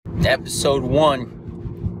Episode 1.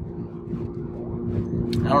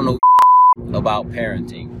 I don't know about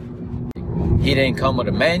parenting. He didn't come with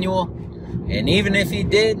a manual, and even if he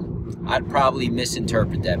did, I'd probably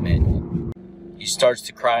misinterpret that manual. He starts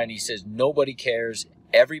to cry and he says, nobody cares.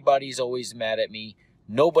 Everybody's always mad at me.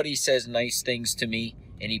 Nobody says nice things to me.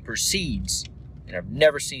 And he proceeds, and I've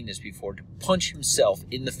never seen this before, to punch himself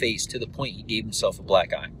in the face to the point he gave himself a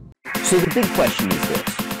black eye. So the big question is this: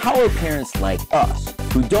 how are parents like us,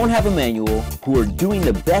 who don't have a manual, who are doing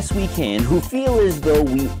the best we can, who feel as though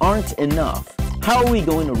we aren't enough, how are we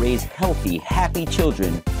going to raise healthy, happy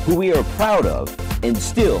children who we are proud of and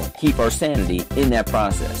still keep our sanity in that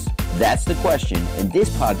process? That's the question, and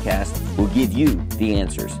this podcast will give you the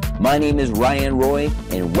answers. My name is Ryan Roy,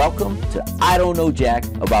 and welcome to I Don't Know Jack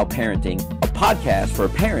About Parenting, a podcast for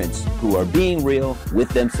parents who are being real with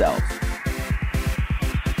themselves.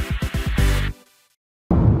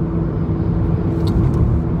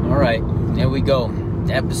 All right, there we go.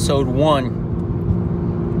 Episode 1.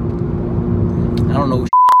 I don't know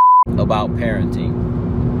about parenting.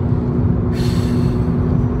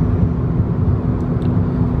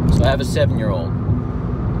 So I have a 7-year-old.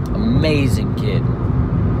 Amazing kid.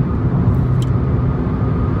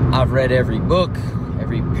 I've read every book,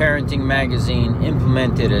 every parenting magazine,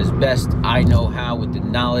 implemented as best I know how with the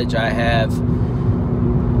knowledge I have.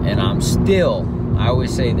 And I'm still, I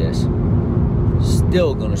always say this,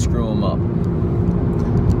 still gonna screw him up.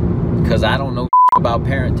 Because I don't know about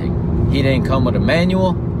parenting. He didn't come with a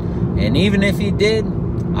manual, and even if he did,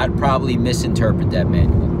 I'd probably misinterpret that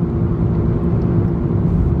manual.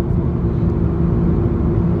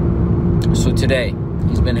 So today,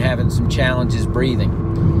 he's been having some challenges breathing.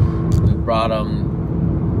 We brought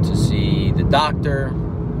him to see the doctor.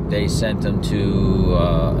 They sent him to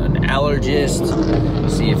an allergist to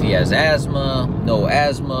see if he has asthma. No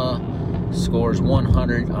asthma. Scores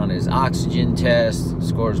 100 on his oxygen test.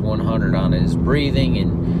 Scores 100 on his breathing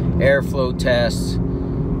and airflow tests.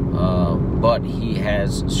 But he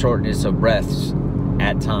has shortness of breath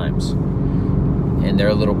at times. And they're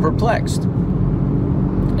a little perplexed.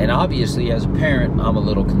 And obviously, as a parent, I'm a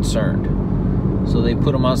little concerned. So they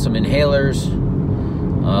put him on some inhalers.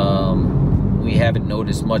 We haven't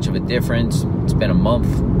noticed much of a difference. It's been a month.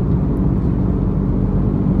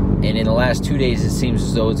 And in the last 2 days, it seems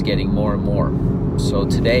as though it's getting more and more. So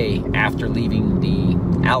today, after leaving the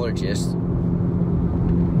allergist,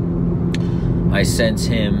 I sense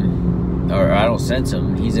him, or I don't sense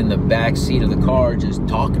him, he's in the back seat of the car just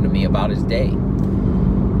talking to me about his day.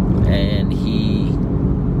 And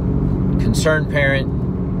concerned parent,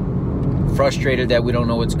 frustrated that we don't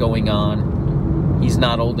know what's going on. He's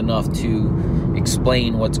not old enough to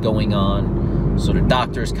explain what's going on. So the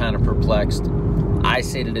doctor's kind of perplexed. I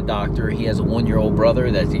say to the doctor, he has a 1-year-old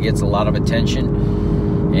brother that gets a lot of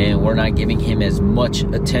attention, and we're not giving him as much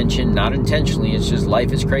attention. Not intentionally, it's just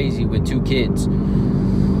life is crazy with 2 kids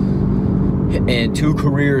and 2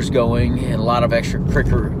 careers going and a lot of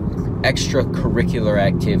extracurricular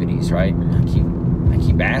activities, right? I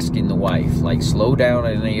keep asking the wife, like, slow down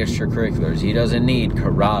on the extracurriculars. He doesn't need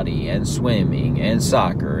karate and swimming and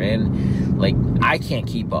soccer, and like, I can't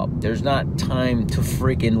keep up. There's not time to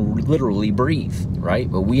freaking literally breathe, right?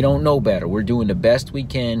 But we don't know better. We're doing the best we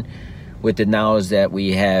can with the knowledge that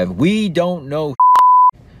we have. We don't know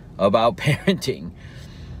about parenting.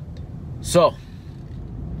 So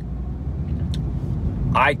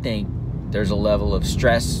I think there's a level of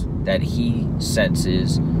stress that he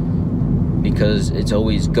senses because it's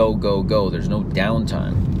always go, go, go. There's no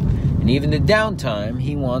downtime. And even the downtime,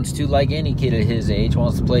 he wants to, like any kid at his age,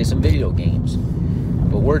 wants to play some video games.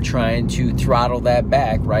 But we're trying to throttle that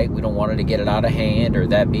back, right? We don't want to get it out of hand or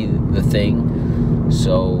that be the thing.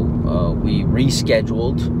 So we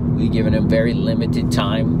rescheduled. We've given him very limited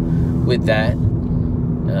time with that.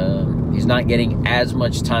 He's not getting as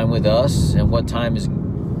much time with us. And what time is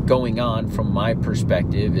going on from my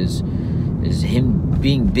perspective is him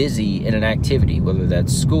being busy in an activity, whether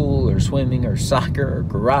that's school or swimming or soccer or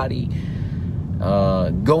karate,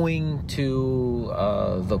 going to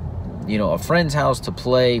a friend's house to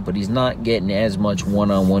play, but he's not getting as much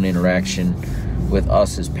one-on-one interaction with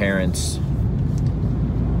us as parents.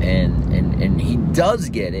 And he does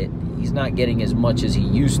get it. He's not getting as much as he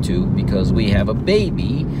used to because we have a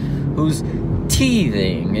baby who's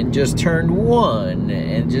teething and just turned 1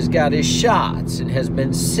 and just got his shots and has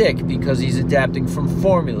been sick because he's adapting from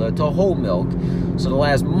formula to whole milk. So the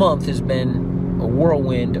last month has been a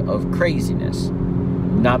whirlwind of craziness.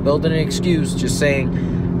 Not building an excuse, just saying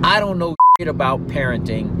I don't know shit about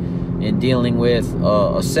parenting and dealing with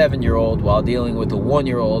a 7-year-old while dealing with a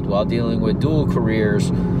 1-year-old while dealing with dual careers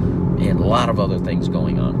and a lot of other things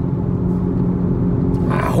going on.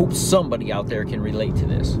 hope somebody out there can relate to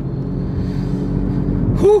this.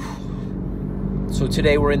 Whew. So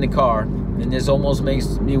today we're in the car, and this almost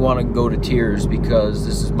makes me want to go to tears because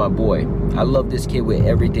this is my boy. I love this kid with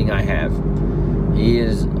everything I have. He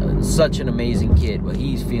is such an amazing kid, but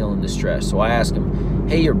he's feeling the stress. So I asked him,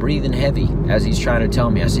 hey, you're breathing heavy, as he's trying to tell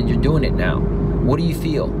me. I said, you're doing it now. What do you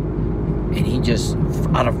feel? And he just,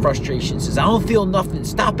 out of frustration, says, I don't feel nothing.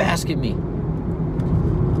 Stop asking me.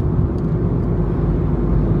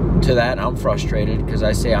 To that, I'm frustrated because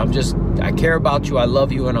I say, I care about you, I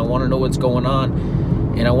love you, and I want to know what's going on,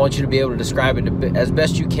 and I want you to be able to describe it as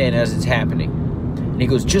best you can as it's happening. And he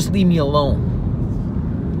goes, just leave me alone.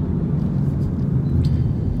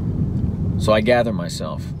 So I gather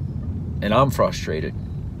myself, and I'm frustrated,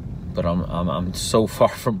 but I'm so far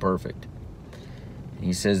from perfect. And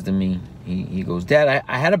he says to me, he goes, Dad,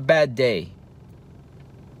 I had a bad day.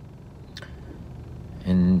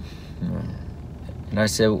 And I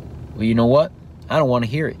said, well, you know what? I don't want to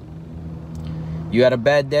hear it. You had a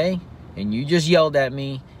bad day, and you just yelled at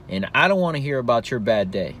me, and I don't want to hear about your bad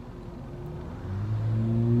day.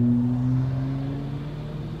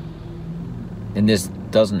 And this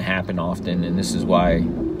doesn't happen often, and this is why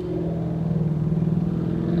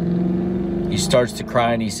he starts to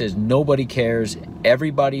cry, and he says, nobody cares.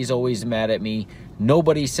 Everybody's always mad at me.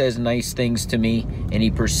 Nobody says nice things to me. And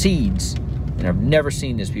he proceeds, and I've never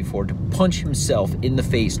seen this before, to punch himself in the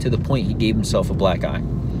face to the point he gave himself a black eye.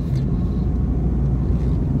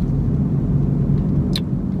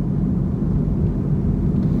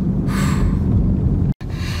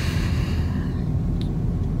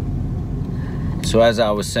 So as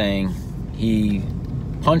I was saying, he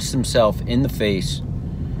punched himself in the face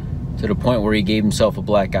to the point where he gave himself a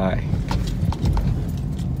black eye.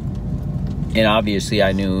 And obviously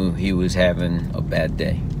I knew he was having a bad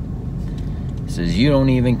day. He says, you don't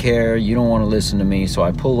even care, you don't want to listen to me. So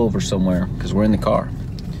I pull over somewhere because we're in the car.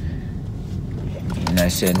 And I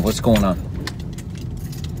said, what's going on?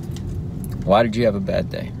 Why did you have a bad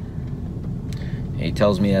day? And he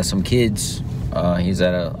tells me that some kids, he's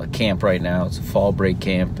at a camp right now. It's a fall break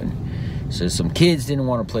camp. And he says some kids didn't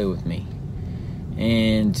want to play with me.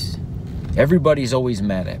 And everybody's always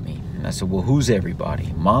mad at me. And I said, well, who's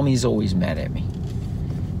everybody? Mommy's always mad at me.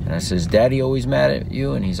 And I says, Daddy always mad at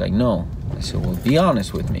you? And he's like, no. I said, well, be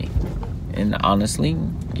honest with me. And honestly,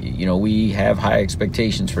 you know, we have high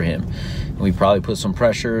expectations for him. And we probably put some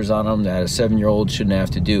pressures on him that a 7-year-old shouldn't have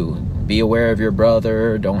to do. Be aware of your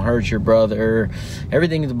brother. Don't hurt your brother.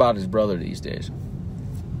 Everything is about his brother these days.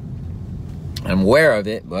 I'm aware of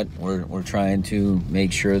it, but we're trying to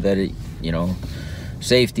make sure that it, you know,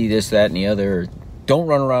 safety, this, that, and the other. Don't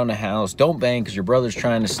run around the house. Don't bang because your brother's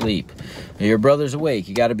trying to sleep. Your brother's awake.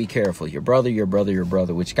 You got to be careful. Your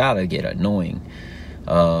brother, which got to get annoying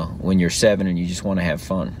when you're 7 and you just want to have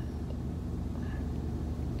fun.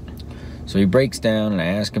 So he breaks down, and I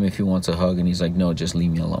ask him if he wants a hug, and he's like, no, just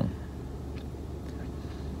leave me alone.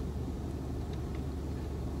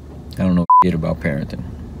 I don't know shit about parenting.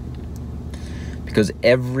 Because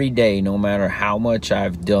every day, no matter how much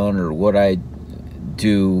I've done or what I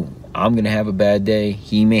do, I'm going to have a bad day.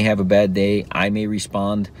 He may have a bad day. I may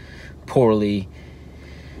respond poorly.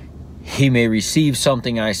 He may receive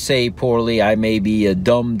something I say poorly. I may be a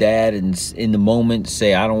dumb dad and in the moment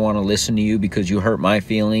say, I don't want to listen to you because you hurt my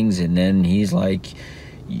feelings. And then he's like,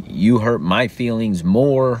 you hurt my feelings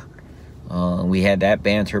more. We had that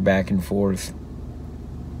banter back and forth.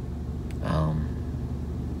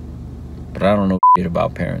 But I don't know shit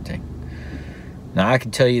about parenting. Now, I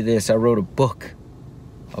can tell you this. I wrote a book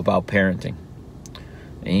about parenting.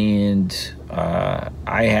 And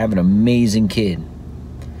I have an amazing kid.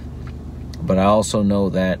 But I also know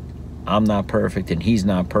that I'm not perfect and he's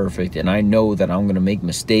not perfect. And I know that I'm going to make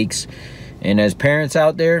mistakes. And as parents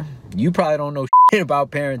out there, you probably don't know shit about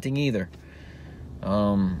parenting either.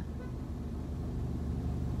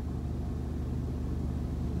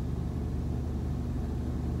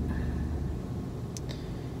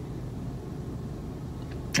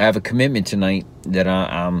 I have a commitment tonight that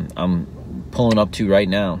I'm pulling up to right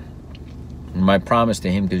now. And my promise to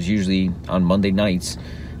him, because usually on Monday nights,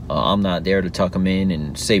 I'm not there to tuck him in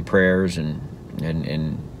and say prayers and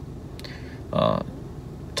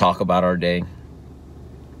talk about our day.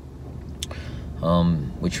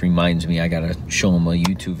 Which reminds me, I gotta show him a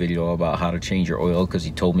YouTube video about how to change your oil, because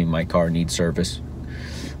he told me my car needs service.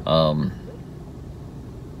 I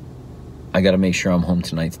gotta make sure I'm home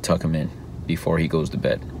tonight to tuck him in before he goes to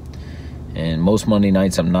bed. And most Monday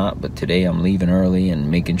nights I'm not, but today I'm leaving early and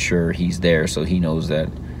making sure he's there so he knows that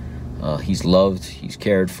he's loved, he's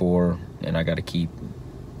cared for, and I got to keep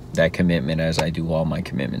that commitment as I do all my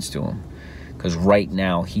commitments to him. Because right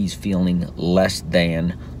now he's feeling less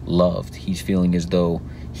than loved. He's feeling as though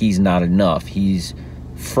he's not enough. He's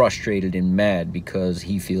frustrated and mad because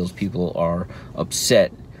he feels people are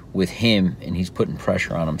upset with him, and he's putting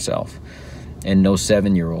pressure on himself. And no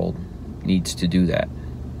 7-year-old needs to do that.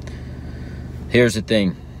 Here's the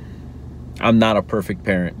thing. I'm not a perfect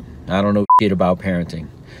parent. I don't know shit about parenting.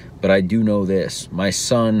 But I do know this. My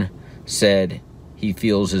son said he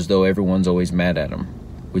feels as though everyone's always mad at him,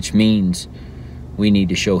 which means we need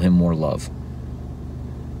to show him more love.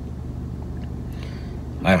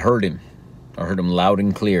 I heard him. I heard him loud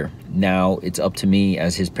and clear. Now it's up to me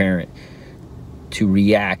as his parent to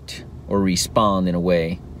react or respond in a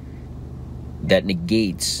way that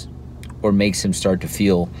negates or makes him start to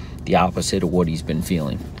feel the opposite of what he's been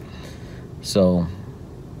feeling. So,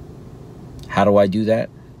 how do I do that?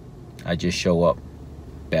 I just show up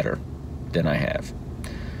better than I have.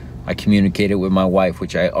 I communicated with my wife,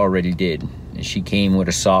 which I already did, and she came with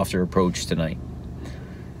a softer approach tonight.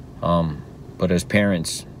 But as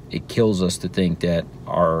parents, it kills us to think that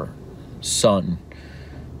our son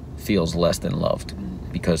feels less than loved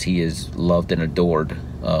because he is loved and adored.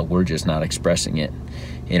 We're just not expressing it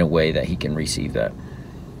in a way that he can receive that.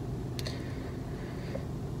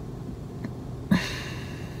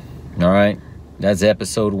 All right, that's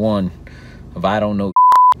episode 1 of I Don't Know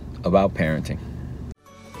About Parenting.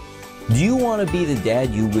 Do you want to be the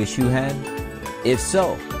dad you wish you had? If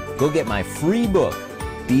so, go get my free book,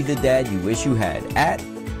 Be the Dad You Wish You Had, at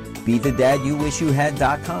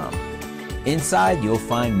BeTheDadYouWishYouHad.com. Inside, you'll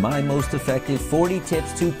find my most effective 40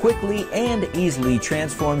 tips to quickly and easily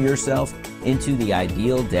transform yourself into the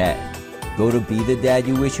ideal dad. Go to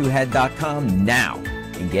BeTheDadYouWishYouHad.com now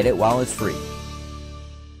and get it while it's free.